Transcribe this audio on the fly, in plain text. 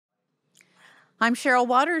I'm Cheryl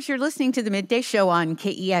Waters. You're listening to the Midday Show on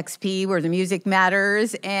KEXP, where the music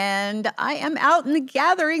matters, and I am out in the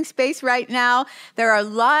gathering space right now. There are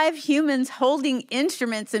live humans holding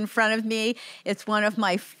instruments in front of me. It's one of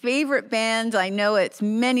my favorite bands. I know it's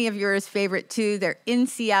many of yours' favorite too. They're in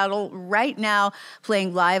Seattle right now,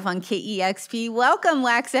 playing live on KEXP. Welcome,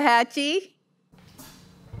 Waxahatchee.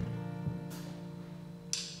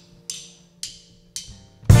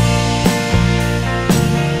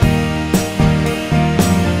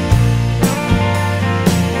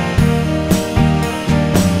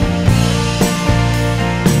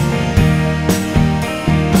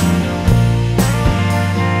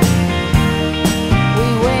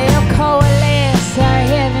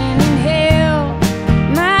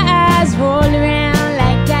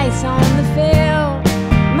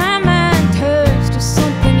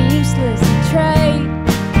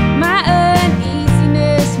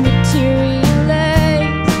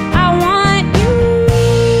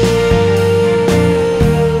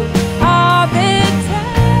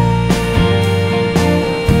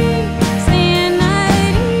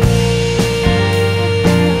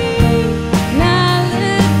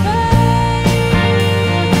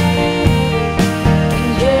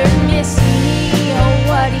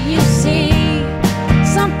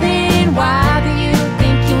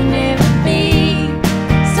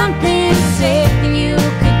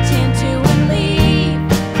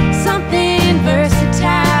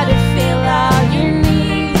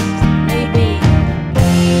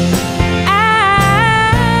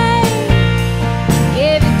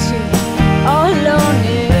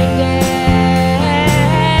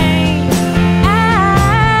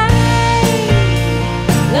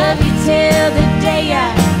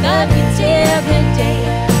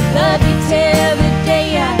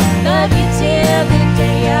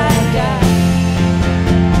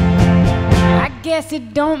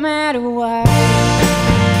 It don't matter what.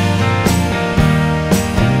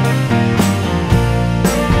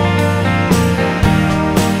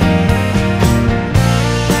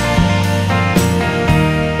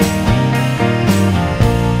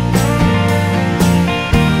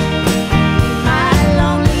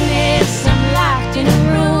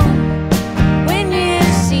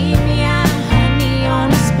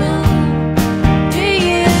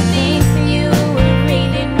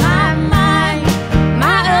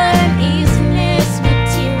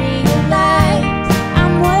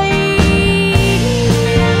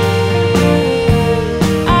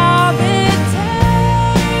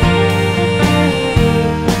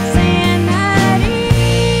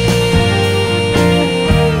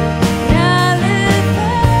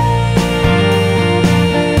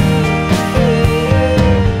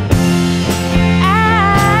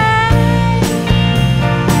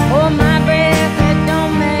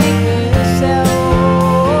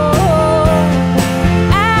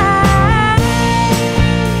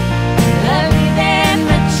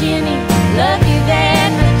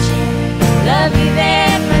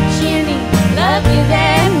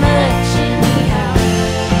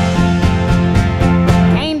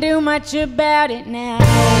 About it now. You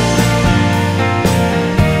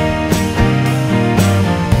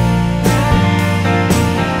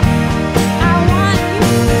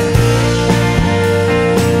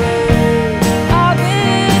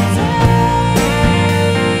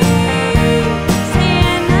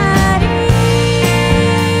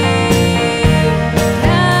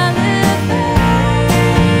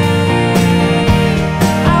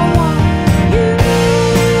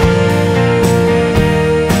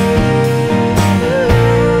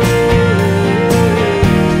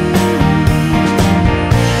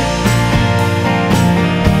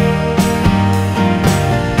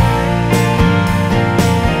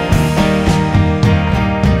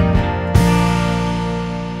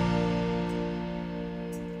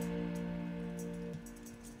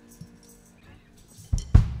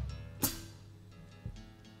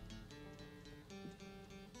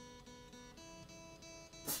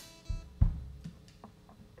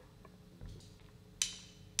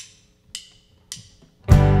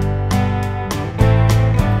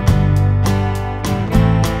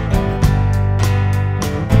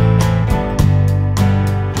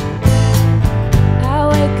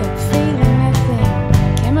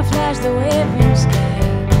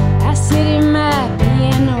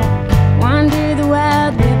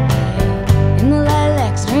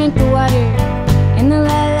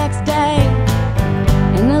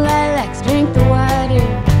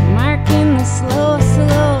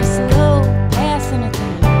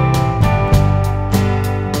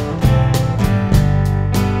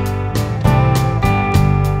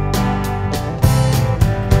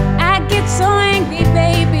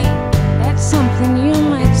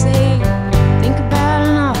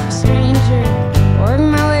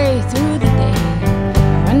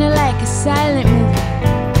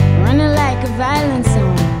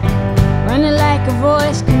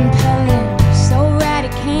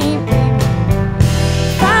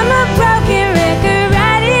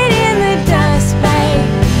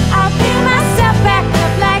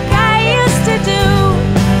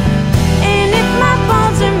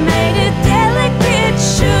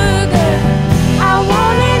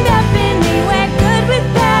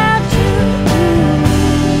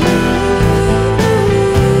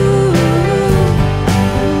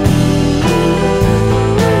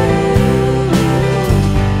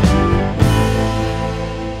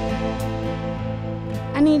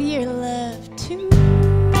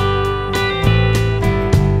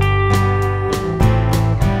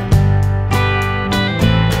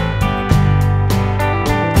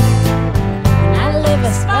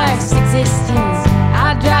distance.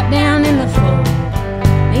 I drop down in the floor,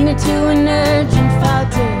 leaning to an urgent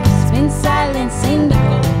falter. Spin silence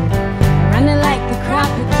indigo, running like a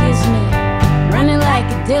crop who kissed me, running like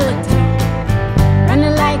a dilettante,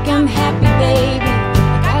 running like I'm happy, baby,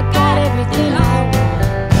 like I got everything I want.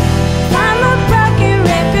 I'm a broken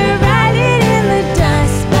record, riding in the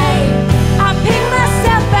dust, babe. I pick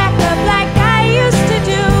myself back up like I used to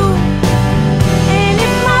do. And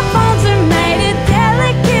if my bones are made of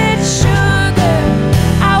delicate sugar,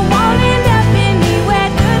 I won't end up anywhere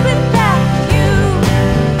good without you.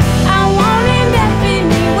 I won't end up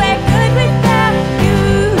anywhere good without you.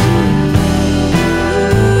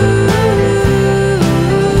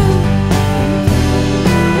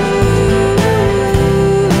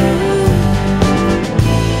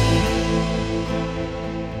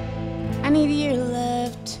 I need your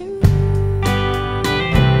love too.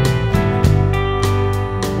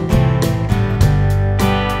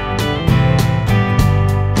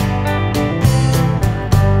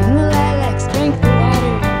 And the lilacs drank the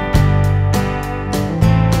water.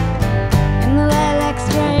 And the lilacs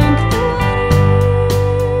drank the water.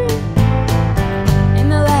 And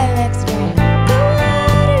the lilacs drank the water.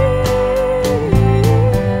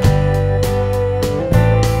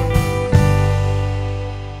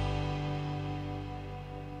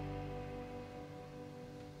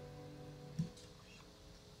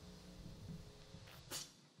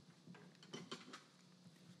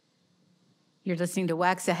 You're listening to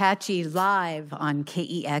Waxahatchee live on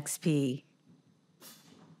KEXP.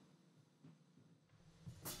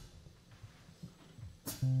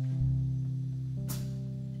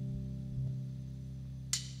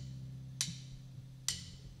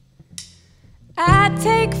 I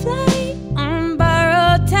take flight on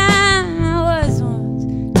borrowed time. I was once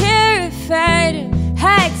terrified of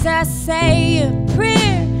heights. I say a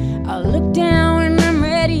prayer. I'll look down when I'm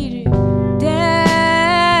ready to die.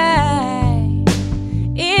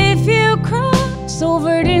 If you cross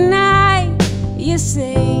over tonight, you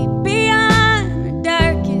say beyond the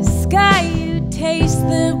darkest sky, you taste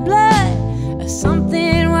the blood of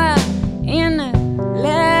something wild in the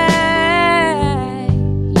light.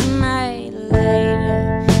 You might light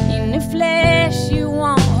up in the flesh, you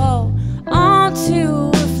won't hold on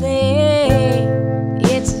to a flame.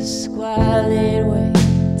 It's a squalid way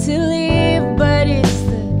to live, but it's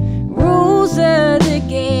the rules of the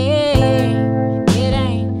game. It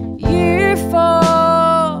ain't your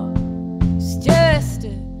fault, it's just a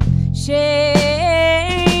shame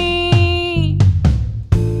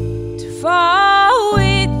to fall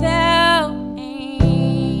without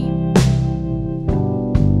aim.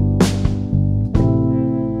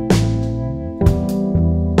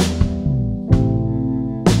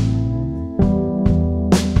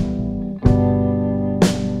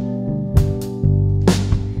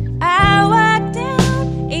 I walk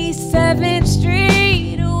down East 7th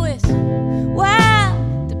Street, a whistle,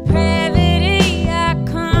 wild depravity,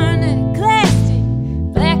 iconoclastic,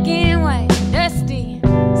 black and white, dusty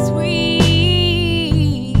and sweet.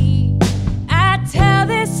 I tell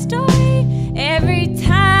this story every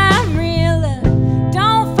time, real love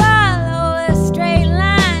don't follow a straight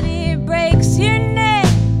line. It breaks your neck,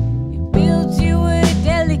 it builds you a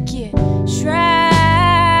delicate shrine.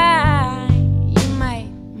 You might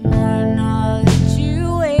mourn all that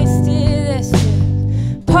you wasted, that's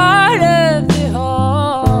just part of the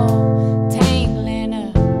whole. Tangling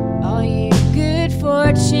up all your good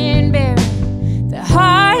fortune, bearing the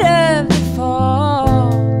heart of the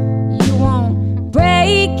fall. You won't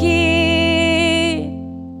break it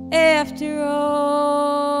after all.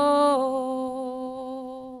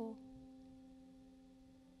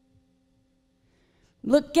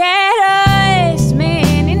 Look at us,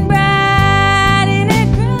 man in bright in a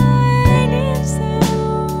grinding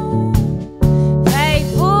sound,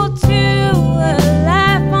 faithful to a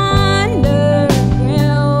life underground.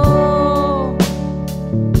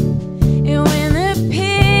 And when the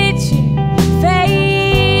picture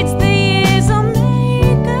fades, the years will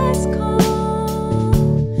make us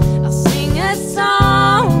calm. I'll sing a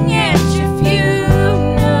song at your funeral.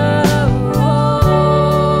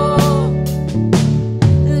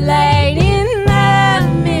 La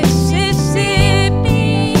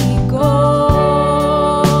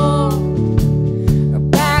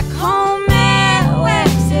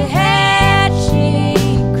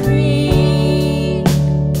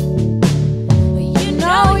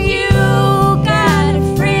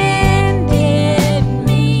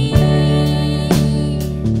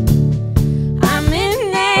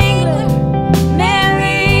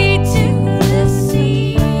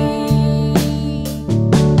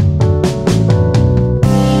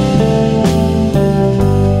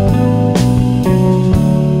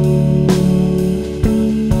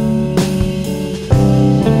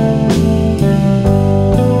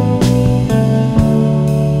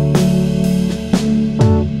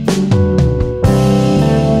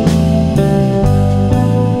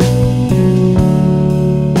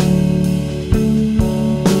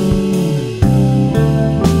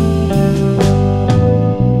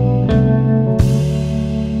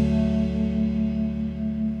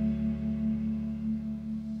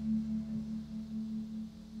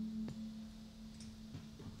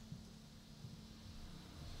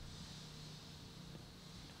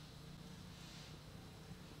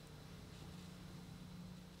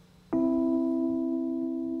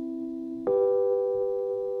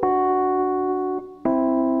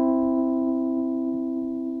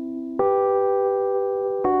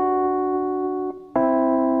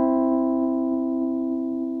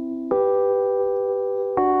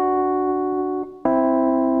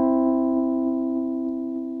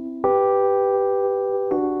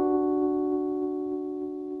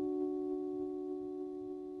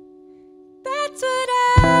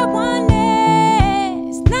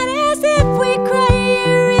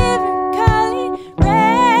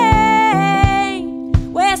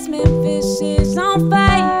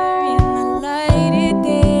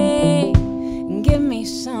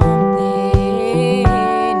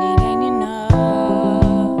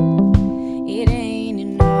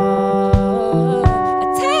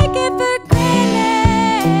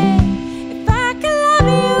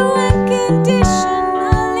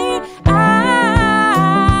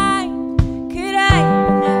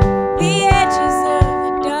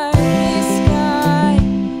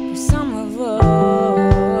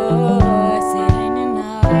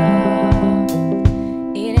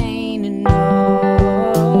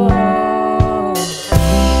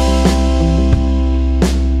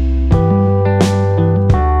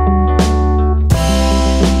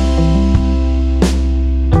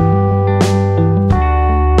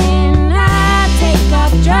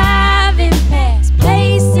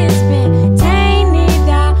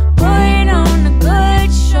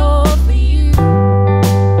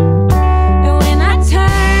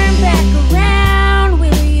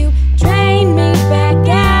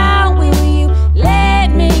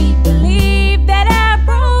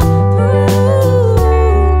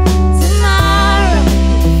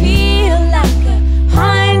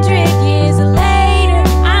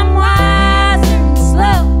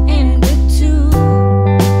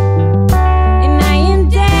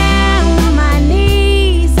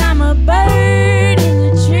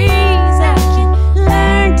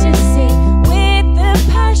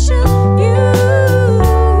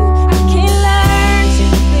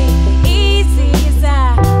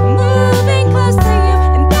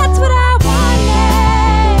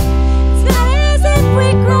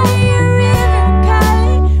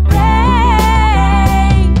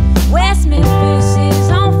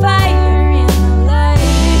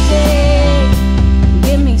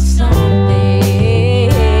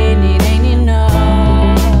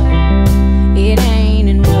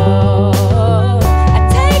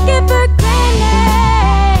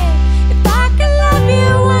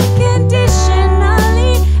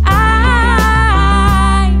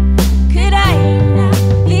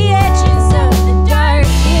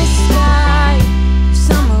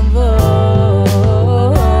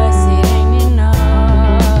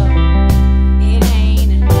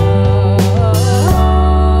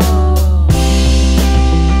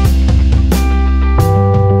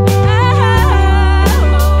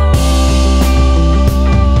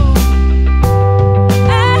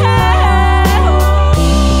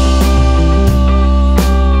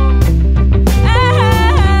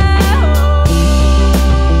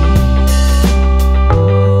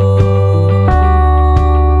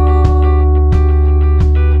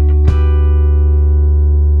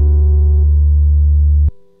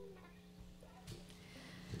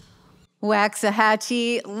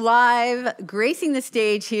Waxahatchee live, gracing the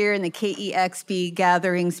stage here in the KEXP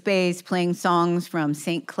gathering space, playing songs from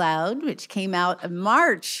St. Cloud, which came out in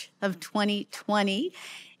March of 2020.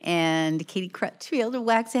 And Katie Crutchfield of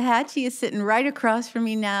Waxahatchee is sitting right across from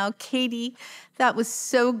me now. Katie, that was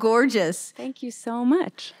so gorgeous. Thank you so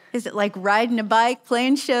much. Is it like riding a bike,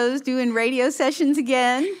 playing shows, doing radio sessions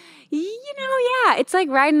again? Yeah, it's like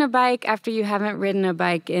riding a bike after you haven't ridden a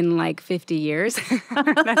bike in like 50 years.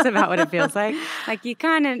 That's about what it feels like. Like you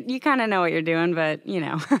kind of know what you're doing, but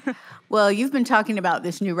Well, you've been talking about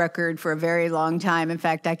this new record for a very long time. In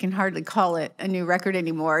fact, I can hardly call it a new record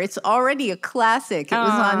anymore. It's already a classic. It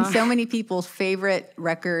was on so many people's favorite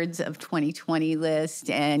records of 2020 list,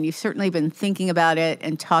 and you've certainly been thinking about it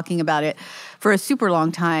and talking about it for a super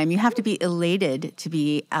long time. You have to be elated to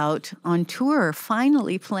be out on tour,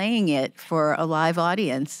 finally playing it for a live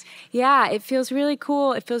audience. Yeah, it feels really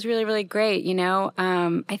cool. It feels really, really great,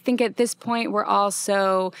 I think at this point we're all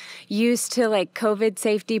so used to like COVID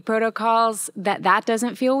safety protocols that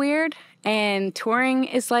doesn't feel weird. And touring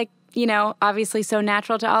is like, obviously so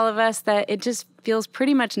natural to all of us that it just feels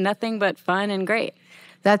pretty much nothing but fun and great.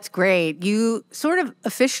 That's great. You sort of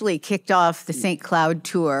officially kicked off the St. Cloud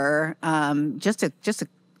tour just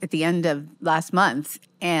at the end of last month.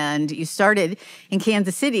 And you started in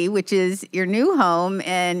Kansas City, which is your new home.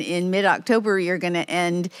 And in mid-October, you're going to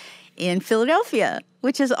end in Philadelphia,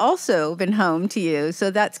 which has also been home to you. So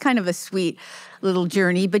that's kind of a sweet little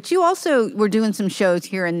journey. But you also were doing some shows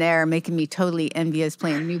here and there, making me totally envious,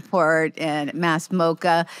 playing Newport and Mass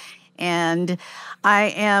Mocha. And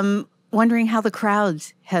I am wondering how the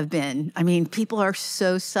crowds have been. I mean, people are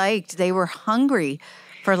so psyched. They were hungry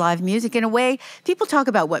for live music. In a way, people talk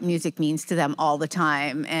about what music means to them all the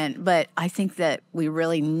time. But I think that we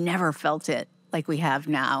really never felt it like we have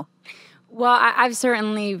now. Well, I've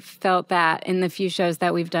certainly felt that in the few shows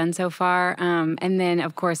that we've done so far. And then,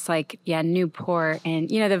 of course, Newport. And,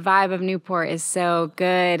 the vibe of Newport is so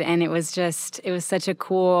good. And it was such a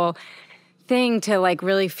cool thing to,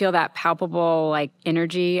 really feel that palpable,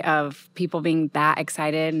 energy of people being that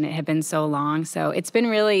excited. And it had been so long. So it's been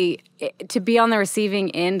really, to be on the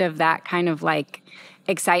receiving end of that kind of,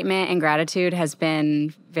 excitement and gratitude has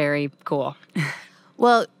been very cool.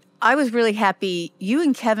 Well, I was really happy. You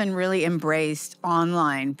and Kevin really embraced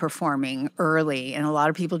online performing early, and a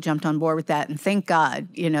lot of people jumped on board with that. And thank God,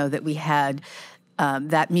 that we had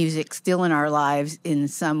that music still in our lives in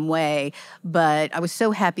some way. But I was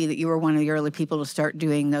so happy that you were one of the early people to start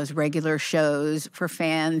doing those regular shows for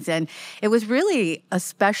fans. And it was really a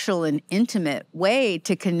special and intimate way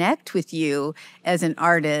to connect with you as an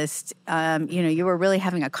artist. You were really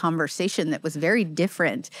having a conversation that was very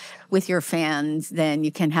different with your fans than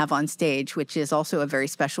you can have on stage, which is also a very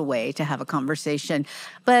special way to have a conversation.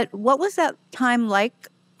 But what was that time like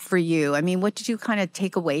for you? I mean, what did you kind of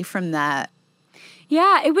take away from that?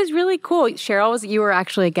 Yeah, it was really cool. Cheryl, you were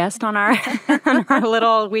actually a guest on our on our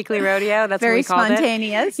little weekly rodeo. That's very what we called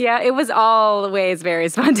spontaneous. it. Yeah, it was always very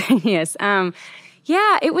spontaneous.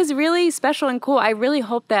 Yeah, it was really special and cool. I really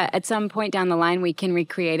hope that at some point down the line we can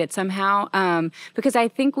recreate it somehow, because I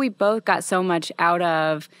think we both got so much out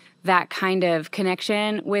of that kind of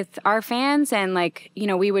connection with our fans. And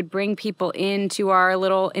we would bring people into our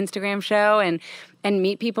little Instagram show and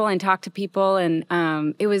meet people and talk to people. And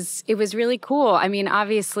it was really cool. I mean,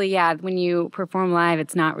 obviously, yeah, when you perform live,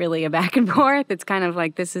 it's not really a back and forth. It's kind of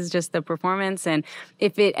like, this is just the performance. And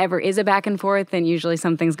if it ever is a back and forth, then usually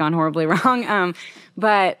something's gone horribly wrong.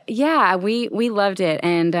 But yeah, we loved it.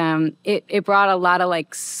 And it brought a lot of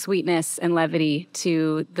sweetness and levity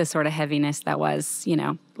to the sort of heaviness that was,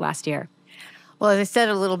 last year. Well, as I said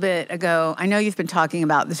a little bit ago, I know you've been talking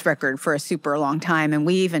about this record for a super long time, and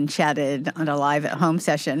we even chatted on a live at home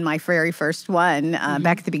session, my very first one,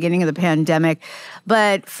 back at the beginning of the pandemic.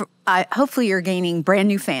 But hopefully you're gaining brand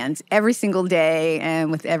new fans every single day and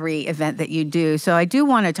with every event that you do. So I do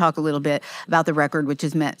want to talk a little bit about the record, which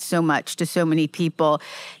has meant so much to so many people.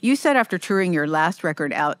 You said after touring your last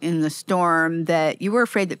record, Out in the Storm, that you were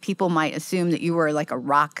afraid that people might assume that you were like a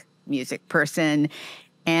rock music person.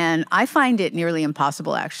 And I find it nearly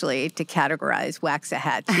impossible, actually, to categorize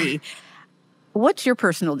Waxahatchee. What's your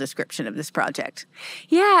personal description of this project?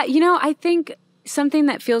 Yeah, I think something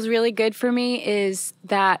that feels really good for me is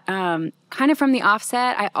that kind of from the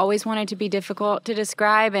offset, I always wanted to be difficult to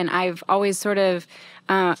describe. And I've always sort of,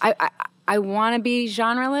 I want to be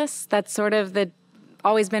genreless. That's sort of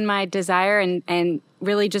always been my desire. And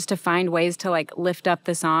really just to find ways to lift up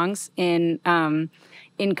the songs in kind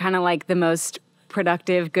of the most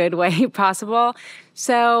productive, good way possible.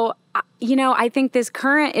 So, I think this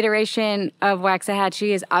current iteration of Waxahatchee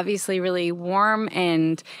is obviously really warm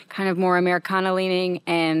and kind of more Americana leaning,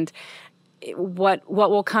 and what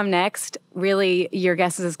will come next, really, your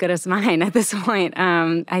guess is as good as mine at this point.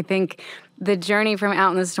 I think the journey from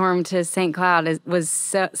Out in the Storm to St. Cloud was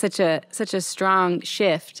such a strong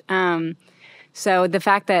shift. So the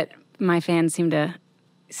fact that my fans seem to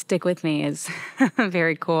stick with me is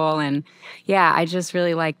very cool. And yeah, I just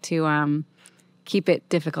really like to keep it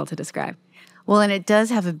difficult to describe. Well, and it does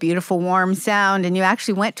have a beautiful warm sound. And you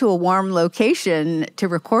actually went to a warm location to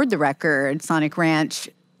record the record, Sonic Ranch,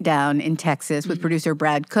 down in Texas with producer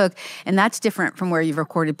Brad Cook. And that's different from where you've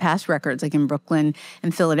recorded past records, like in Brooklyn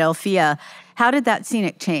and Philadelphia. How did that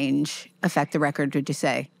scenic change affect the record, would you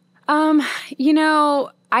say?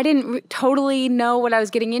 I didn't totally know what I was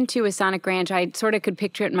getting into with Sonic Ranch. I sort of could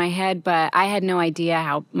picture it in my head, but I had no idea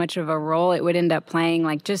how much of a role it would end up playing.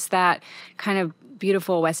 Like, just that kind of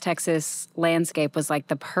beautiful West Texas landscape was like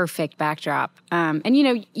the perfect backdrop. And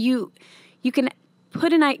you can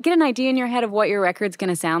get an idea in your head of what your record's going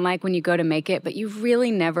to sound like when you go to make it, but you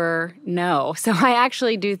really never know. So I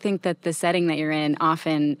actually do think that the setting that you're in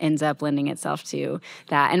often ends up lending itself to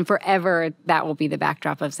that. And forever, that will be the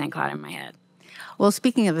backdrop of St. Cloud in my head. Well,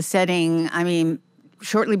 speaking of the setting, I mean,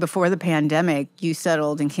 shortly before the pandemic, you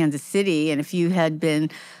settled in Kansas City. And if you had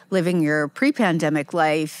been living your pre-pandemic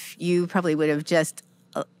life, you probably would have just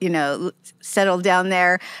settled down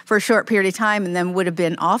there for a short period of time and then would have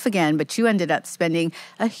been off again. But you ended up spending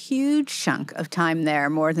a huge chunk of time there,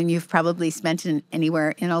 more than you've probably spent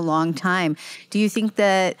anywhere in a long time. Do you think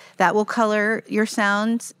that will color your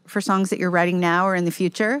sounds for songs that you're writing now or in the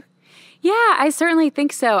future? Yeah, I certainly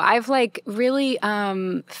think so. I've really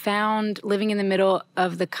found living in the middle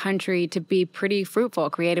of the country to be pretty fruitful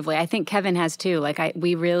creatively. I think Kevin has too.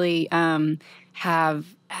 We really have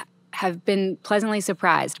been pleasantly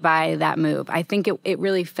surprised by that move. I think it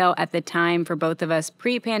really felt at the time for both of us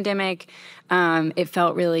pre-pandemic, it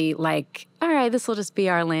felt really like, all right, this will just be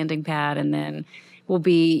our landing pad, and then we'll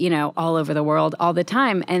be, all over the world all the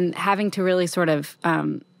time. And having to really sort of,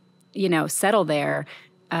 settle there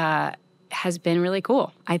has been really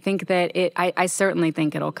cool. I think that I certainly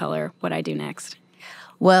think it'll color what I do next.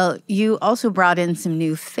 Well, you also brought in some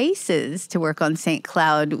new faces to work on St.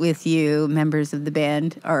 Cloud with you, members of the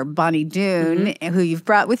band, or Bonnie Doon, who you've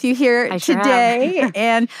brought with you here today.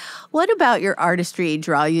 And what about your artistry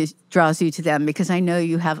draws you to them? Because I know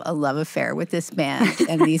you have a love affair with this band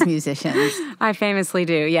and these musicians. I famously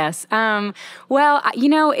do, yes.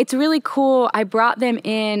 It's really cool. I brought them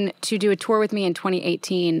in to do a tour with me in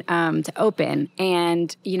 2018 to open,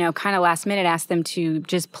 and, kind of last minute asked them to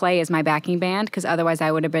just play as my backing band, because otherwise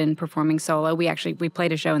I would have been performing solo. We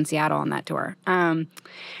played a show in Seattle on that tour. And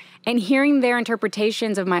hearing their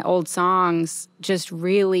interpretations of my old songs just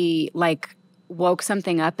really, woke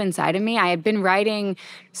something up inside of me. I had been writing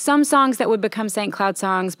some songs that would become St. Cloud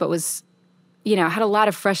songs, but was, had a lot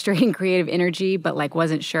of frustrating creative energy, but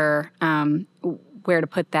wasn't sure where to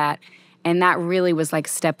put that. And that really was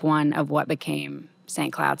step one of what became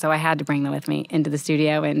St. Cloud. So I had to bring them with me into the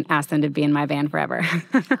studio and ask them to be in my band forever.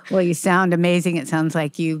 Well, you sound amazing. It sounds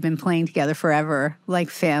like you've been playing together forever, like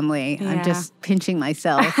family. Yeah. I'm just pinching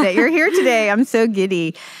myself that you're here today. I'm so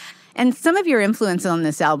giddy. And some of your influence on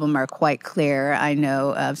this album are quite clear. I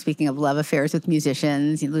know, speaking of love affairs with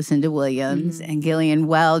musicians, Lucinda Williams and Gillian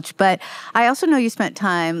Welch. But I also know you spent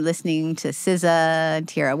time listening to SZA,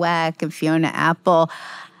 Tierra Whack, and Fiona Apple.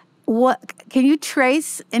 Can you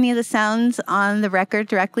trace any of the sounds on the record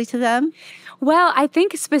directly to them? Well, I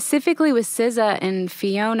think specifically with SZA and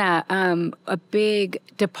Fiona, a big,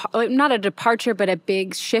 not a departure, but a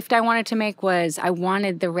big shift I wanted to make was I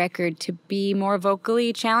wanted the record to be more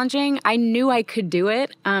vocally challenging. I knew I could do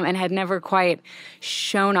it and had never quite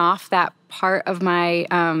shown off that part of my,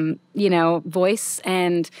 voice.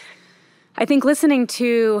 And I think listening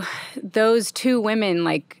to those two women,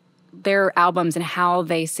 their albums and how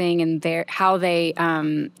they sing and how they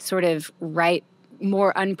sort of write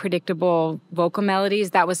more unpredictable vocal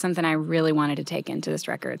melodies, that was something I really wanted to take into this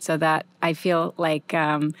record. So that I feel like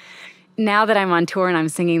now that I'm on tour and I'm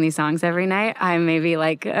singing these songs every night, I may be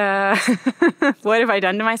what have I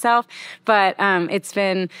done to myself? But it's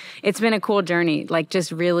been a cool journey,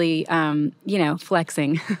 just really,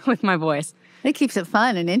 flexing with my voice. It keeps it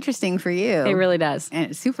fun and interesting for you. It really does.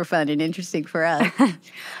 And it's super fun and interesting for us.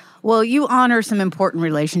 Well, you honor some important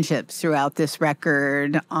relationships throughout this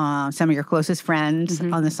record. Some of your closest friends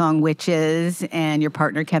on the song Witches, and your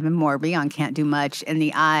partner Kevin Morby on Can't Do Much, and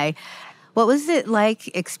The Eye. What was it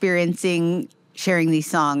like experiencing sharing these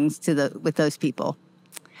songs with those people?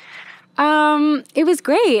 It was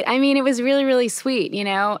great. I mean, it was really, really sweet. You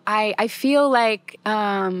know, I feel like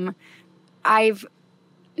I'm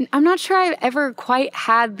not sure I've ever quite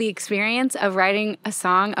had the experience of writing a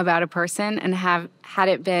song about a person and have had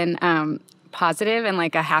it been positive and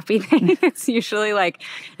like a happy thing. It's usually like,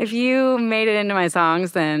 if you made it into my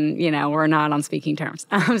songs, then, you know, we're not on speaking terms.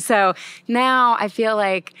 So now I feel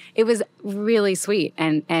like it was really sweet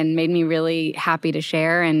and made me really happy to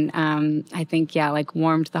share. And I think, yeah, like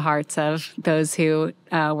warmed the hearts of those who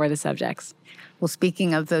were the subjects. Well,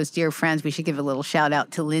 speaking of those dear friends, we should give a little shout out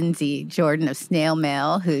to Lindsay Jordan of Snail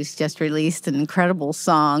Mail, who's just released an incredible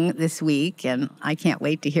song this week, and I can't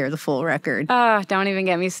wait to hear the full record. Oh, don't even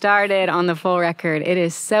get me started on the full record. It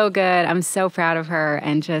is so good. I'm so proud of her,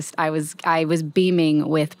 and just I was beaming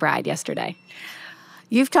with Bride yesterday.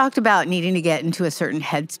 You've talked about needing to get into a certain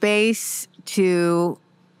headspace to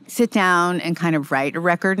sit down and kind of write a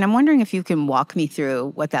record, and I'm wondering if you can walk me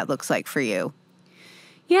through what that looks like for you.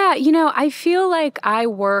 Yeah, you know, I feel like I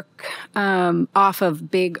work off of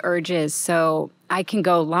big urges, so I can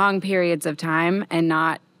go long periods of time and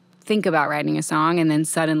not think about writing a song, and then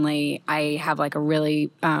suddenly I have like a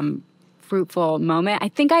really fruitful moment. I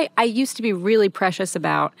think I used to be really precious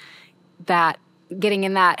about that, getting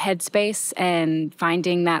in that headspace and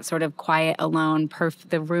finding that sort of quiet, alone,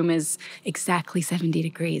 the room is exactly 70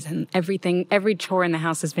 degrees and every chore in the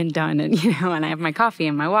house has been done. And, you know, and I have my coffee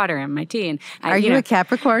and my water and my tea. And Are you a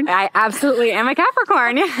Capricorn? I absolutely am a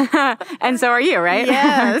Capricorn. Yeah. And so are you, right?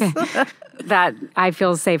 Yes. Okay. That I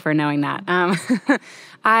feel safer knowing that.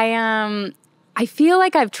 I feel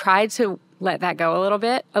like I've tried to let that go a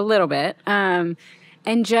little bit, and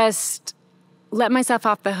just let myself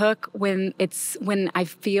off the hook when I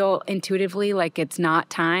feel intuitively like it's not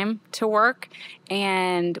time to work,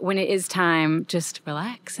 and when it is time, just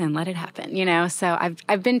relax and let it happen, you know? So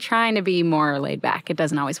I've been trying to be more laid back. It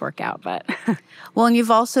doesn't always work out, but. Well, and you've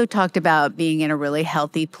also talked about being in a really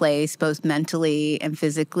healthy place, both mentally and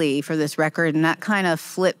physically for this record, and that kind of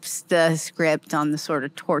flips the script on the sort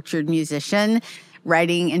of tortured musician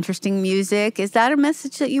writing interesting music. Is that a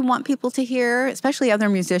message that you want people to hear, especially other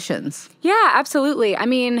musicians? Yeah, absolutely. I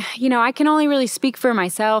mean, you know, I can only really speak for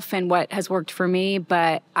myself and what has worked for me,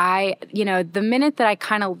 but the minute that I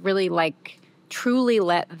kind of really like truly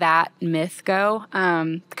let that myth go,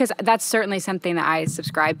 because that's certainly something that I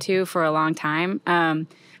subscribed to for a long time. The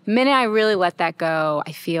minute I really let that go,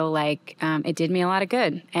 I feel like it did me a lot of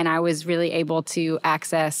good. And I was really able to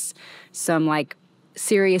access some like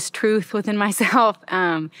serious truth within myself.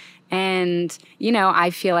 And, you know, I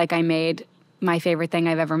feel like I made my favorite thing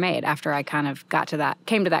I've ever made after I kind of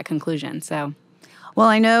came to that conclusion. So. Well,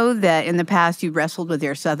 I know that in the past you wrestled with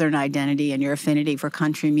your Southern identity and your affinity for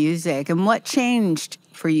country music. And what changed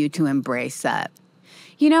for you to embrace that?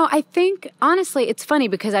 You know, I think, honestly, it's funny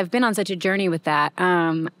because I've been on such a journey with that.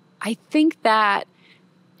 I think that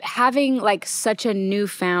having like such a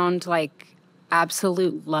newfound, like,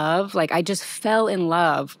 absolute love. Like I just fell in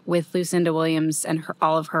love with Lucinda Williams and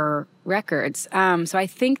all of her records. So I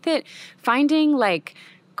think that finding like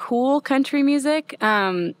cool country music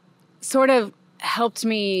sort of helped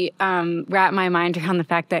me wrap my mind around the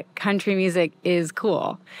fact that country music is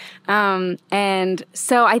cool. And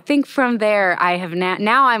so I think from there I have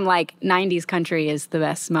now I'm like 90s country is the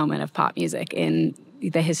best moment of pop music in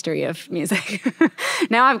the history of music.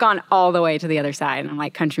 Now I've gone all the way to the other side, and I'm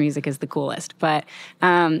like, country music is the coolest. But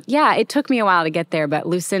yeah, it took me a while to get there, but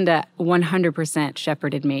Lucinda 100%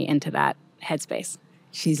 shepherded me into that headspace.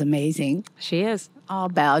 She's amazing. She is. I'll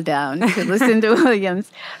bow down to Lucinda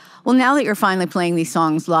Williams. Well, now that you're finally playing these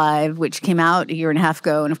songs live, which came out a year and a half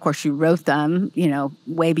ago, and of course you wrote them, you know,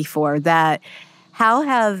 way before that, how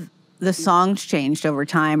have the songs changed over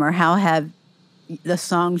time, or how have the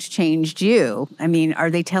songs changed you? I mean, are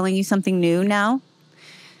they telling you something new now?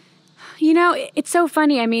 You know, it's so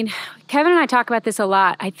funny. I mean, Kevin and I talk about this a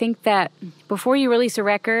lot. I think that before you release a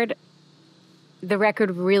record, the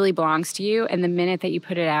record really belongs to you. And the minute that you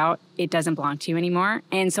put it out, it doesn't belong to you anymore.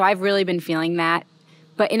 And so I've really been feeling that,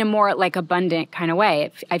 but in a more like abundant kind of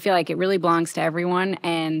way. I feel like it really belongs to everyone.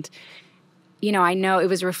 And you know, I know it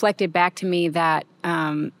was reflected back to me that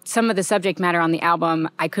some of the subject matter on the album,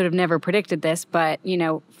 I could have never predicted this, but, you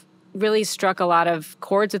know, really struck a lot of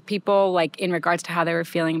chords with people, like in regards to how they were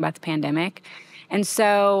feeling about the pandemic. And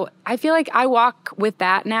so I feel like I walk with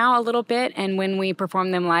that now a little bit. And when we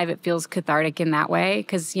perform them live, it feels cathartic in that way.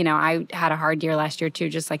 Because, you know, I had a hard year last year too,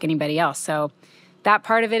 just like anybody else. So that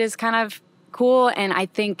part of it is kind of cool. And I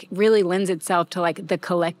think really lends itself to like the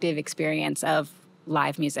collective experience of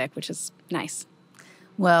live music, which is nice.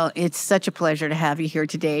 Well, it's such a pleasure to have you here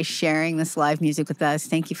today sharing this live music with us.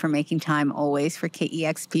 Thank you for making time always for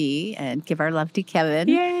KEXP, and give our love to Kevin.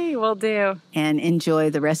 Yay, will do. And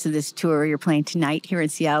enjoy the rest of this tour. You're playing tonight here in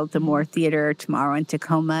Seattle at the Moore Theater, tomorrow in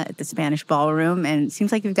Tacoma at the Spanish Ballroom. And it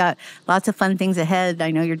seems like you've got lots of fun things ahead.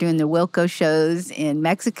 I know you're doing the Wilco shows in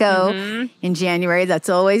Mexico in January. That's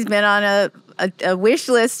always been on a wish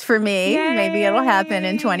list for me. Yay. Maybe it'll happen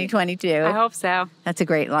in 2022. I hope so. That's a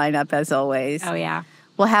great lineup as always. Oh, yeah.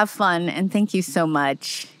 Well, have fun, and thank you so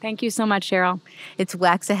much. Thank you so much, Cheryl. It's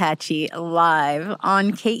Waxahatchee live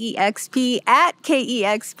on KEXP at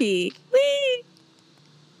KEXP. Whee!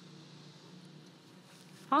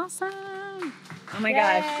 Awesome. Oh my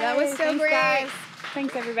gosh, that was so Thanks, great. guys.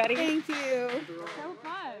 Thanks, everybody. Thank you. So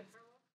fun.